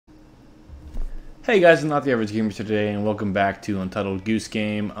Hey guys, I'm not the average gamer today, and welcome back to Untitled Goose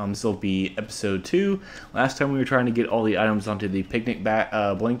Game. This will be episode 2. Last time we were trying to get all the items onto the picnic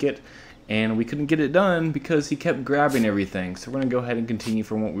blanket, and we couldn't get it done because he kept grabbing everything. So we're going to go ahead and continue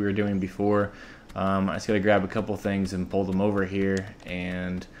from what we were doing before. I just got to grab a couple things and pull them over here,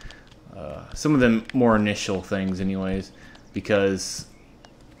 and some of them more initial things anyways, because,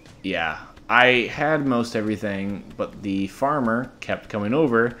 yeah, I had most everything, but the farmer kept coming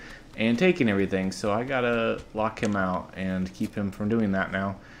over and taking everything, so I gotta lock him out and keep him from doing that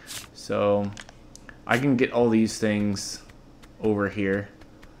now. So I can get all these things over here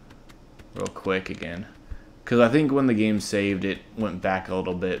real quick again, because I think when the game saved it went back a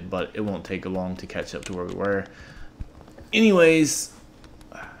little bit, but it won't take long to catch up to where we were. Anyways,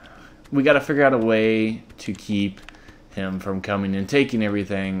 we gotta figure out a way to keep him from coming and taking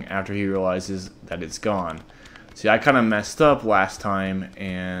everything after he realizes that it's gone. See, I kind of messed up last time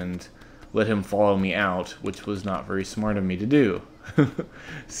and let him follow me out, which was not very smart of me to do.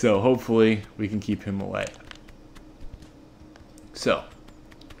 So hopefully we can keep him away. So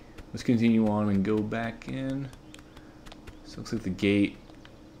let's continue on and go back in. This looks like the gate.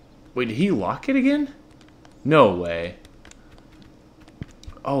 Wait, did he lock it again? No way.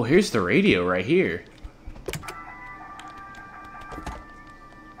 Oh, here's the radio right here.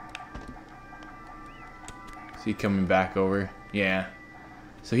 Is he coming back over? Yeah.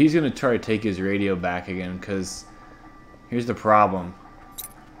 So he's going to try to take his radio back again, because here's the problem.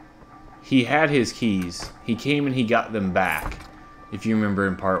 He had his keys. He came and he got them back, if you remember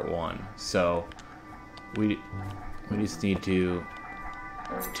in part 1. So we just need to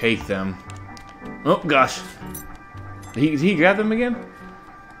take them. Oh, gosh. Did he grab them again?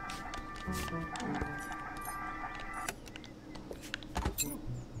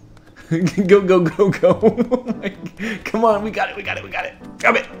 Go, go, go, go. Oh my, come on, we got it, we got it, we got it.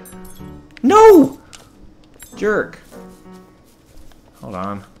 Grab it. No! Jerk. Hold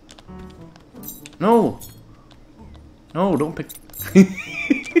on. No. No, don't pick.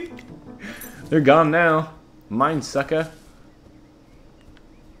 They're gone now. Mine, sucker.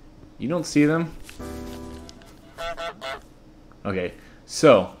 You don't see them? Okay,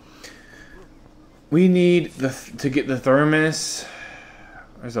 so we need to get the thermos.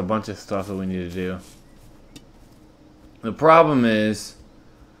 There's a bunch of stuff that we need to do. The problem is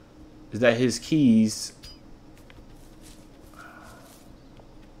that his keys,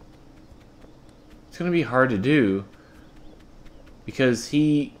 it's going to be hard to do because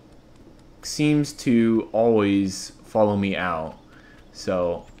he seems to always follow me out.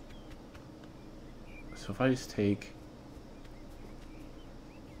 So if I just take,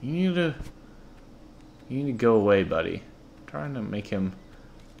 you need to go away, buddy. I'm trying to make him.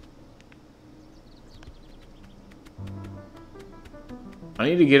 I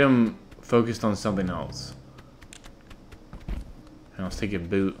need to get him focused on something else. And let's take a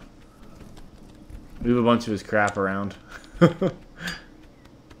boot. Move a bunch of his crap around.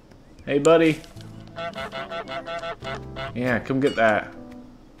 Hey, buddy. Yeah, come get that.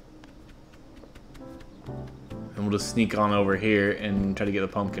 And we'll just sneak on over here and try to get the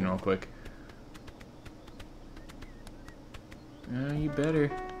pumpkin real quick. Yeah, you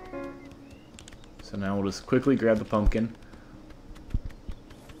better. So now we'll just quickly grab the pumpkin.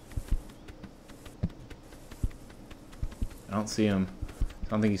 I don't see him. I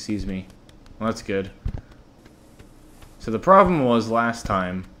don't think he sees me. Well, that's good. So the problem was last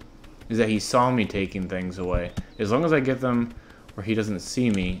time is that he saw me taking things away. As long as I get them where he doesn't see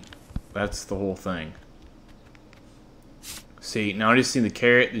me, that's the whole thing. See, now I just see the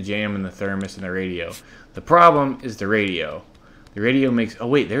carrot, the jam, and the thermos, and the radio. The problem is the radio. The radio makes... Oh,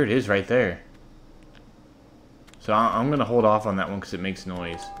 wait, there it is right there. So I'm going to hold off on that one because it makes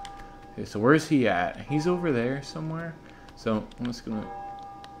noise. Okay, so where's he at? He's over there somewhere. So I'm just going to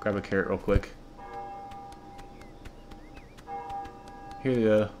grab a carrot real quick. Hear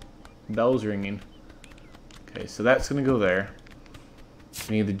the bells ringing. Okay, so that's going to go there.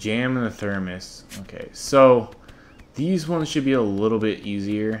 We need the jam and the thermos. Okay, so these ones should be a little bit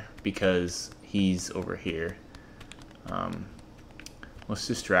easier because he's over here. Let's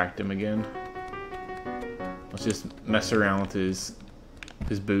distract him again. Let's just mess around with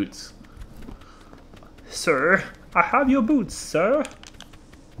his boots. Sir, I have your boots, sir.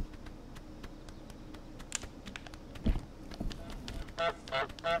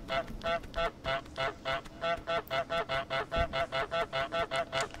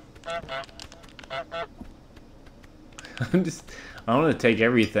 I want to take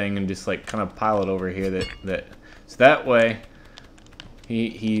everything and just like kind of pile it over here so that way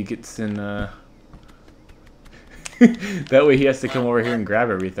he gets in that way he has to come over here and grab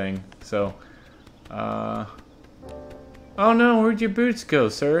everything. So Oh no, where'd your boots go,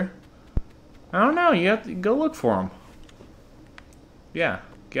 sir? I don't know, you have to go look for them. Yeah,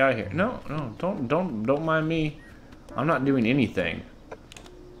 get out of here. No, no, don't mind me. I'm not doing anything.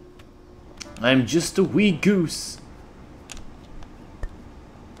 I'm just a wee goose.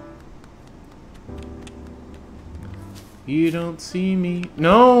 You don't see me.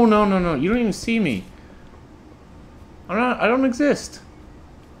 No, no, no, no. You don't even see me. I don't exist.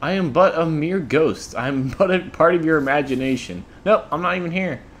 I am but a mere ghost. I'm but a part of your imagination. Nope, I'm not even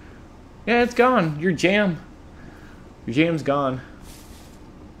here. Yeah, it's gone. Your jam's gone.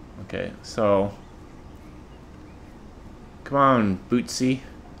 Okay, so come on, Bootsy.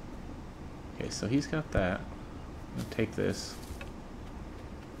 Okay, so he's got that. I'm gonna take this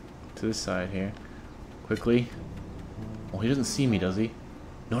to this side here. Quickly. Oh, he doesn't see me, does he?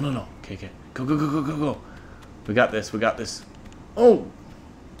 No, no, no. Okay, okay. Go, go, go, go, go, go. We got this. We got this. Oh!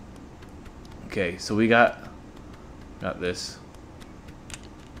 Okay, so we got this.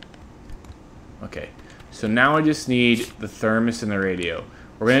 Okay. So now I just need the thermos and the radio.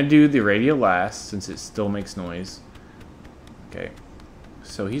 We're going to do the radio last since it still makes noise. Okay.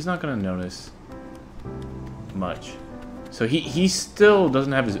 So he's not going to notice much. So he still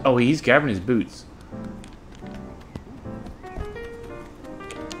doesn't have his... Oh, he's grabbing his boots.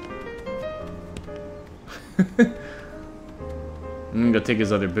 I'm gonna go take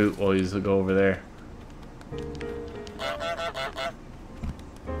his other boot while he's go over there.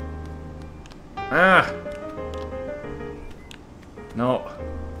 Ah! No.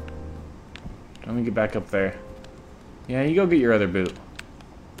 Let me get back up there. Yeah, you go get your other boot.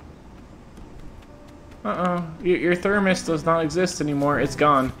 Your thermos does not exist anymore. It's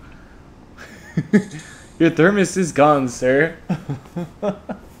gone. Your thermos is gone, sir.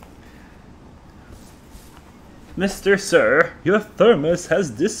 Mr. Sir, your thermos has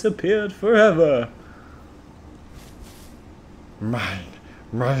disappeared forever. Mine,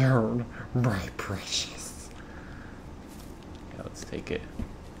 my own, my precious. Yeah, let's take it.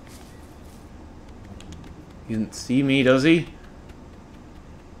 He didn't see me, does he?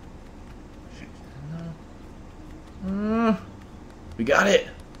 We got it.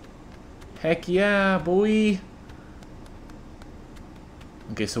 Heck yeah, boy.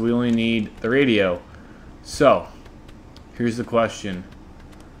 Okay, so we only need the radio. So, here's the question.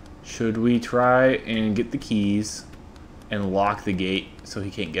 Should we try and get the keys and lock the gate so he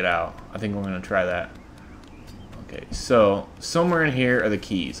can't get out? I think we're going to try that. Okay, so somewhere in here are the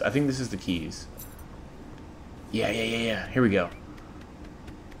keys. I think this is the keys. Yeah. Here we go.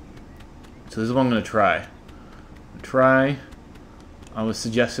 So this is what I'm going to try. I was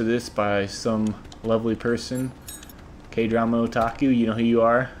suggested this by some lovely person. K-drama otaku, you know who you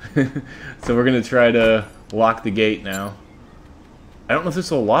are. So we're gonna try to lock the gate now. I don't know if this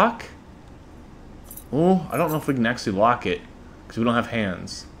will lock. Oh, I don't know if we can actually lock it because we don't have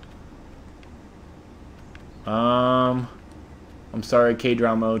hands. I'm sorry,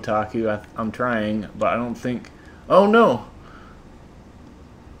 K-drama otaku. I'm trying, but I don't think. Oh no!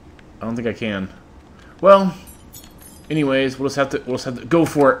 I don't think I can. Well, anyways, we'll just have to go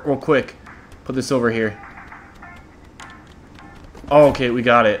for it real quick. Put this over here. Oh, okay, we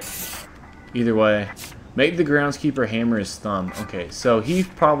got it. Either way. Make the groundskeeper hammer his thumb. Okay, so he's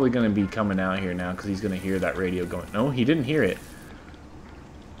probably going to be coming out here now because he's going to hear that radio going. No, he didn't hear it.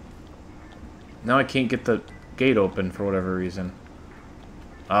 Now I can't get the gate open for whatever reason.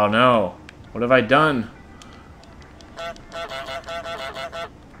 Oh no. What have I done?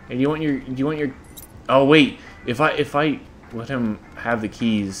 Hey, do you want your Oh wait, if I let him have the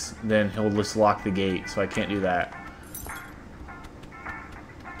keys, then he'll just lock the gate, so I can't do that.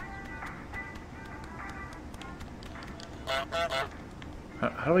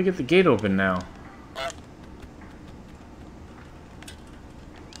 How do I get the gate open now?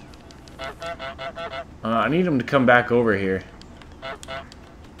 I need him to come back over here.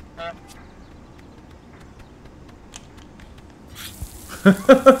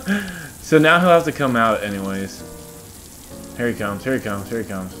 So now he'll have to come out anyways. Here he comes, here he comes, here he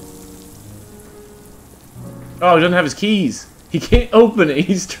comes. Oh, he doesn't have his keys. He can't open it.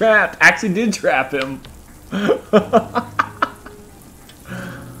 He's trapped. Actually did trap him.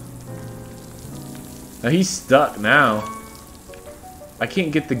 Now he's stuck now. I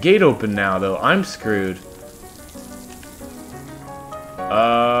can't get the gate open now though. I'm screwed.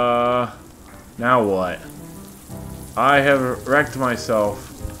 Now what? I have wrecked myself.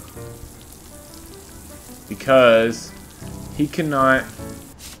 Because he cannot...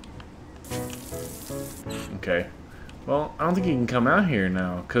 Okay. Well, I don't think he can come out here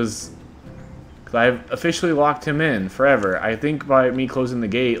now, because I've officially locked him in forever. I think by me closing the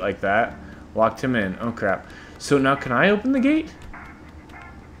gate like that Locked him in. Oh, crap. So now can I open the gate?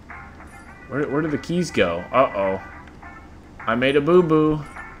 Where did the keys go? Uh-oh. I made a boo-boo.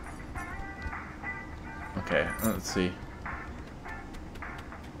 Okay, let's see.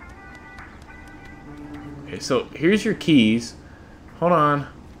 Okay, so here's your keys. Hold on.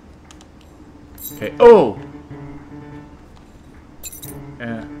 Okay. Oh!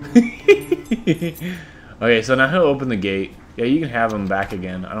 Yeah. Okay, so now he'll open the gate. Yeah, you can have him back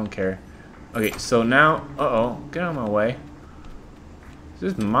again. I don't care. Okay, so now... Uh-oh. Get out of my way.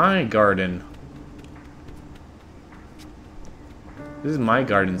 This is my garden. This is my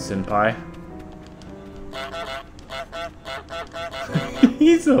garden, senpai.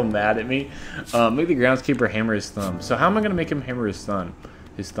 He's so mad at me. Make the groundskeeper hammer his thumb. So how am I going to make him hammer his thumb?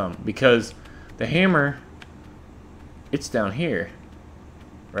 Because the hammer, it's down here.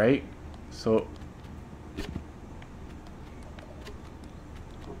 Right? So...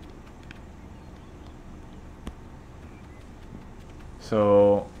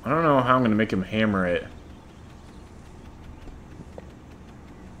 So, I don't know how I'm going to make him hammer it.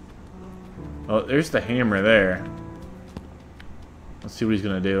 Oh, there's the hammer there. Let's see what he's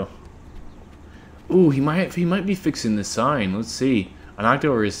going to do. Ooh, he might be fixing the sign. Let's see. I knocked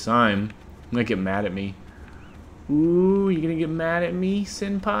over his sign. He might get mad at me. Ooh, you going to get mad at me,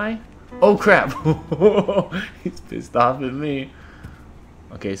 senpai? Oh, crap. He's pissed off at me.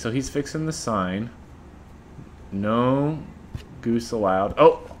 Okay, so he's fixing the sign. No goose allowed.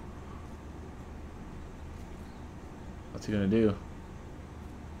 Oh! What's he gonna do?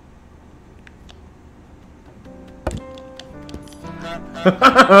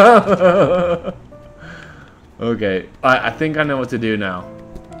 Okay, I think I know what to do now.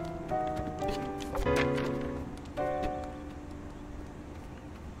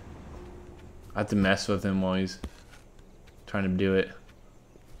 I have to mess with him while he's trying to do it.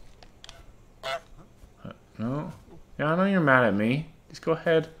 No? Yeah, I know you're mad at me. Just go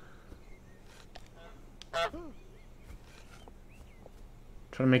ahead.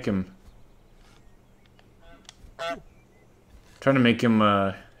 Trying to make him... Trying to make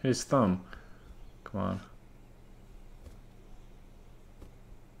him, his thumb. Come on.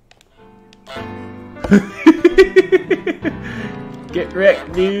 Get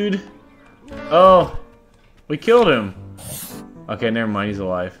wrecked, dude. Oh, we killed him. Okay, never mind. He's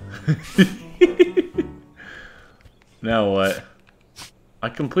alive. Now what? I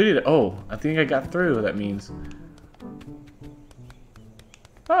completed it. Oh, I think I got through. That means.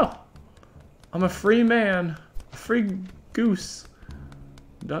 Oh, I'm a free man. A free goose.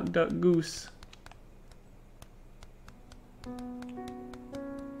 Duck, duck, goose.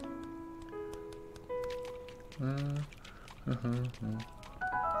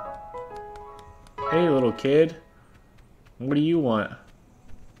 Hey, little kid. What do you want?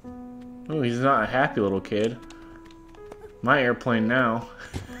 Oh, he's not a happy little kid. My airplane now.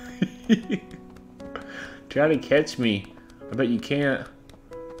 Try to catch me. I bet you can't.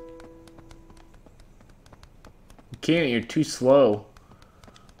 You can't, you're too slow.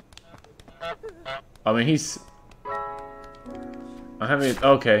 I mean, he's... I'm having...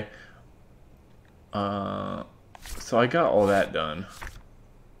 Okay. So I got all that done.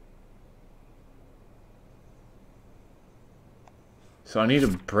 So I need to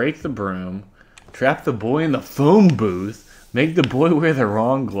break the broom, trap the boy in the phone booth, make the boy wear the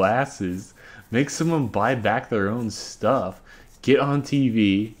wrong glasses, make someone buy back their own stuff, get on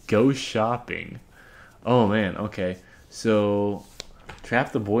TV, go shopping. Oh man, okay. So,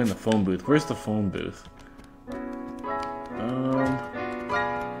 trap the boy in the phone booth. Where's the phone booth?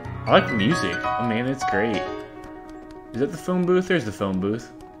 I like the music. Oh man, it's great. Is that the phone booth? There's the phone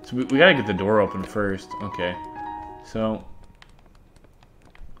booth. So we gotta get the door open first. Okay. So,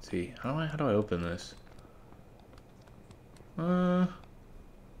 let's see. How do I open this?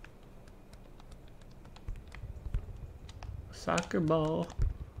 Soccer ball.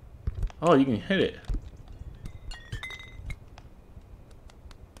 Oh, you can hit it.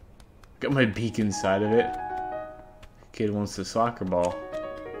 Got my beak inside of it. Kid wants the soccer ball.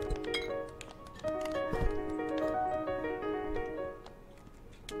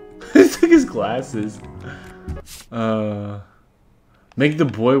 He took his glasses. Make the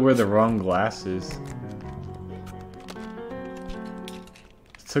boy wear the wrong glasses.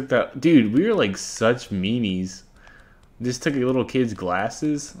 Took that, dude. We were like such meanies. Just took a little kid's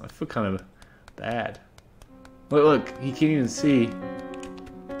glasses. I feel kind of bad. Look, he can't even see.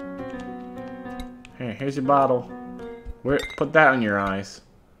 Here's your bottle. Put that on your eyes.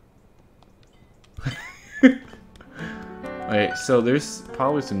 Wait, so there's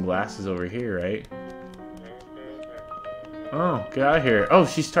probably some glasses over here, right? Oh, get out of here. Oh,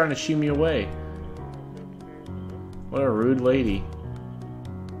 she's trying to shoo me away. What a rude lady.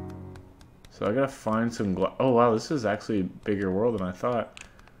 So I gotta find some oh wow, this is actually a bigger world than I thought.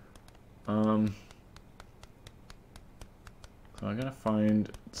 So I gotta find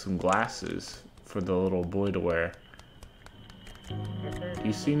some glasses for the little boy to wear. Do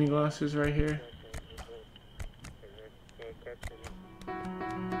you see any glasses right here?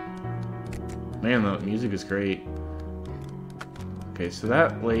 Man, the music is great. Okay, so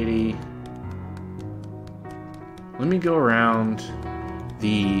that lady... Let me go around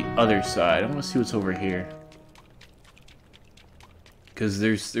the other side. I want to see what's over here. Because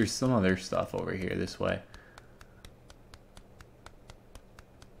there's some other stuff over here this way.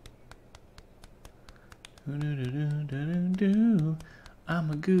 I'm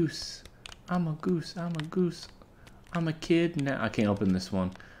a goose. I'm a goose. I'm a goose. I'm a kid now. I can't open this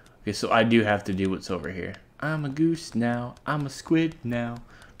one. Okay, so I do have to do what's over here. I'm a goose now. I'm a squid now.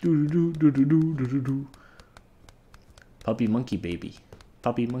 Do do do do do do do do. Puppy monkey baby.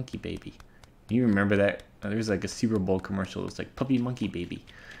 Puppy monkey baby. You remember that? There's like a Super Bowl commercial. It's like puppy monkey baby.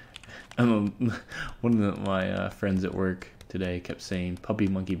 One of my friends at work today kept saying puppy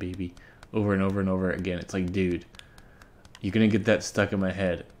monkey baby over and over and over again. It's like, dude, you're gonna get that stuck in my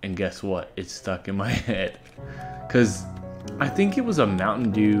head. And guess what? It's stuck in my head. Because I think it was a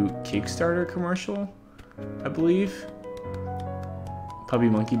Mountain Dew Kickstarter commercial, I believe. Puppy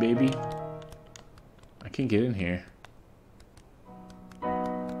monkey baby. I can't get in here.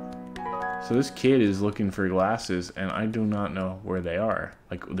 So this kid is looking for glasses, and I do not know where they are,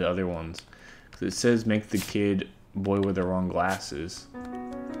 like the other ones. So it says make the kid boy with the wrong glasses.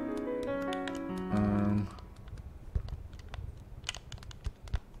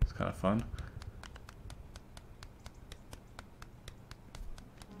 It's kind of fun.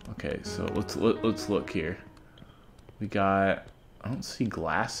 Okay, so let's look here. We got, I don't see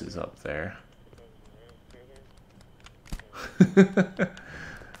glasses up there.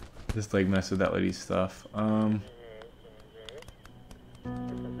 Just like mess with that lady's stuff.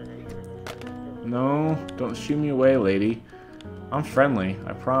 No, don't shoo me away, lady. I'm friendly,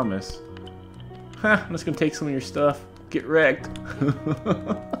 I promise. Ha, I'm just gonna take some of your stuff. Get wrecked.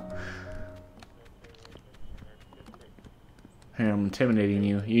 Here, I'm intimidating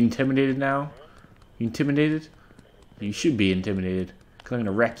you. You intimidated now? You intimidated? You should be intimidated, because I'm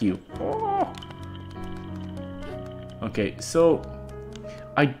gonna wreck you. Oh. Okay, so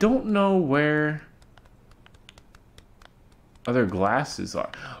I don't know where other glasses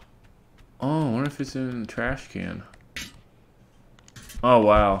are. Oh, I wonder if it's in the trash can. Oh,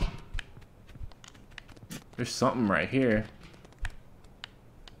 wow. There's something right here.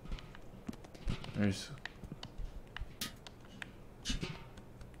 There's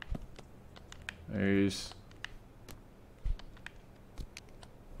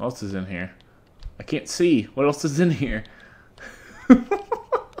what else is in here? I can't see. What else is in here?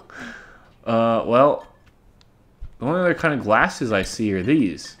 Well, the only other kind of glasses I see are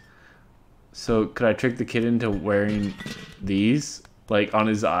these. So could I trick the kid into wearing these, like on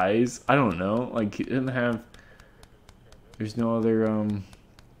his eyes? I don't know. Like he didn't have. There's no other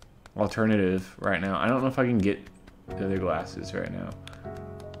alternative right now. I don't know if I can get the other glasses right now.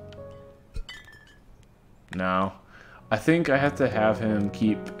 No, I think I have to have him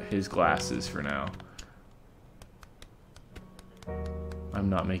keep his glasses for now. I'm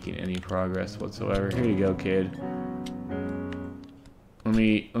not making any progress whatsoever. Here you go, kid. Let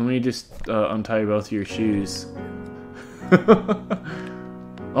me just untie both of your shoes.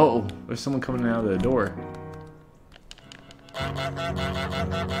 Oh, there's someone coming out of the door.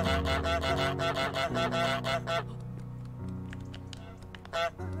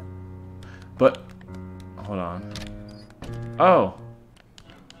 But hold on. Oh.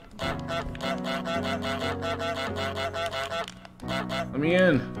 Let me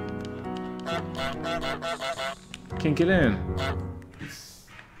in. Can't get in.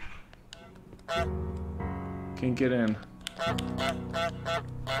 Can't get in.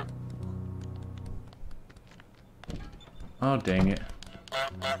 Oh, dang it.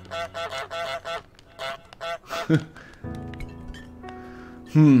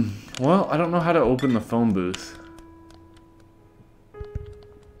 Well, I don't know how to open the phone booth.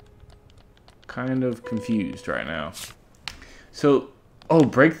 Kind of confused right now. So, oh,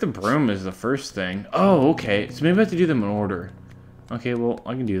 break the broom is the first thing. Oh, okay. So maybe I have to do them in order. Okay, well,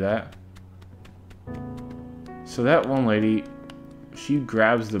 I can do that. So that one lady, she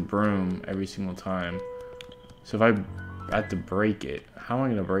grabs the broom every single time. So if I have to break it, how am I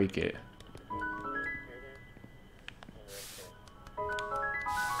going to break it?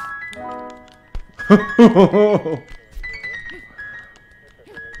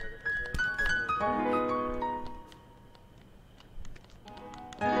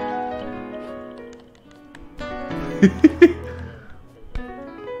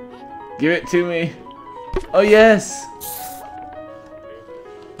 Give it to me. Oh, yes.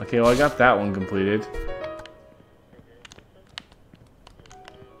 Okay, well, I got that one completed.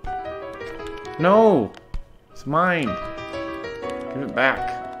 No! It's mine. Give it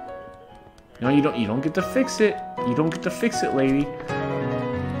back. No, you don't get to fix it. You don't get to fix it, lady.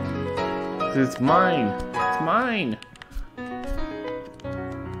 It's mine. It's mine.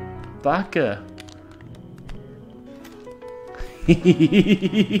 Baka.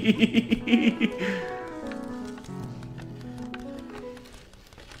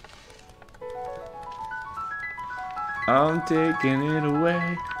 I'm taking it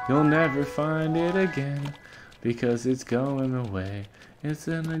away. You'll never find it again. Because it's going away. It's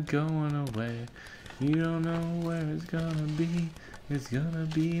going away. You don't know where it's gonna be. It's gonna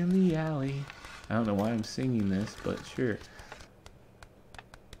be in the alley. I don't know why I'm singing this, but sure.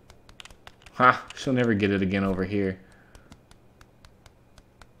 Ha! She'll never get it again over here.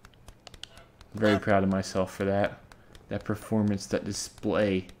 I'm very proud of myself for that. That performance, that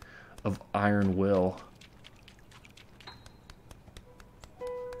display of iron will.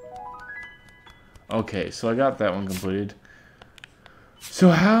 Okay, so I got that one completed. So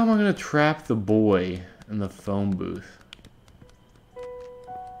how am I going to trap the boy in the phone booth?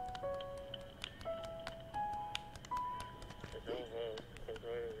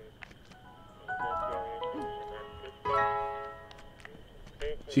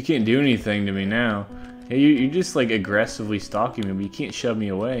 She can't do anything to me now. Yeah, you're just like aggressively stalking me, but you can't shove me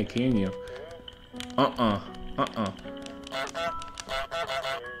away, can you?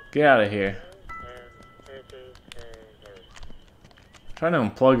 Get out of here. Trying to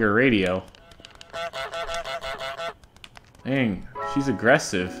unplug her radio. Dang, she's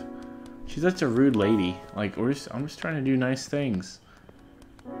aggressive. She's such a rude lady. Like, I'm just trying to do nice things.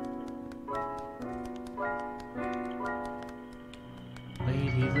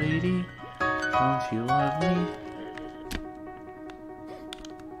 Lady, lady, don't you love me?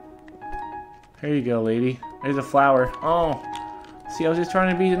 Here you go, lady. There's a flower. Oh, see, I was just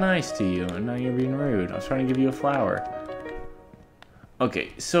trying to be nice to you, and now you're being rude. I was trying to give you a flower.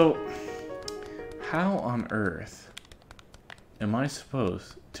 Okay, so how on earth am I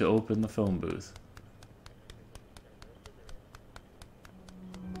supposed to open the phone booth?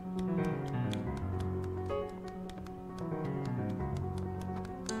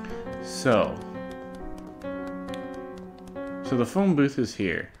 So the phone booth is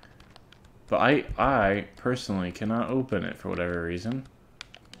here, but I personally cannot open it for whatever reason.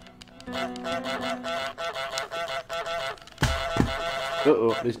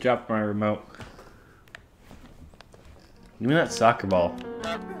 Uh-oh, just dropped my remote. Give me that soccer ball.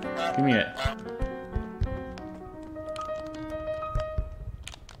 Give me it.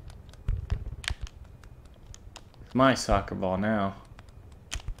 It's my soccer ball now.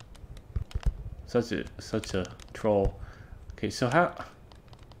 Such a troll. Okay, so how...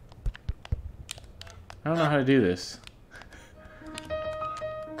 I don't know how to do this.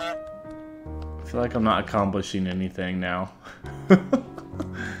 I feel like I'm not accomplishing anything now.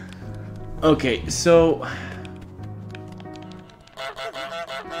 Okay, so...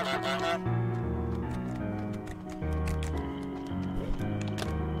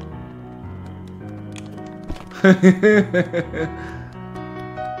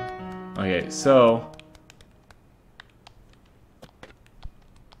 Okay, so...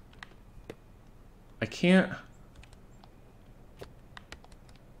 I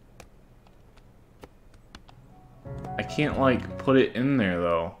can't like put it in there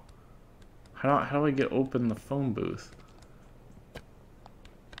though. How do I get open the phone booth?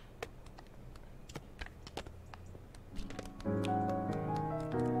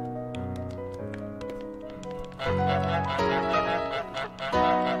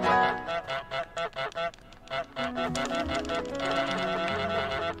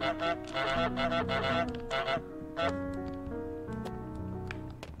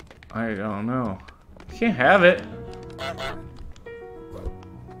 I don't know. I can't have it.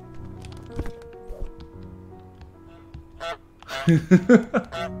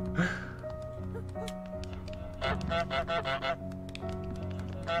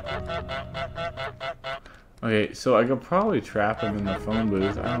 Okay, so I could probably trap him in the phone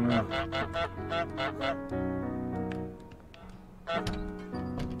booth. I don't know.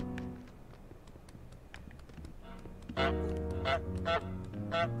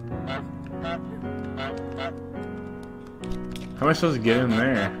 How am I supposed to get in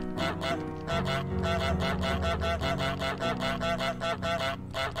there?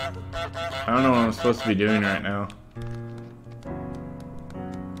 I don't know what I'm supposed to be doing right now.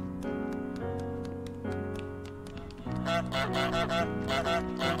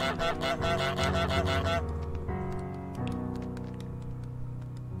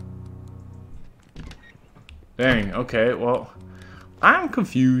 Dang, okay, well, I'm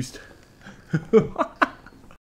confused.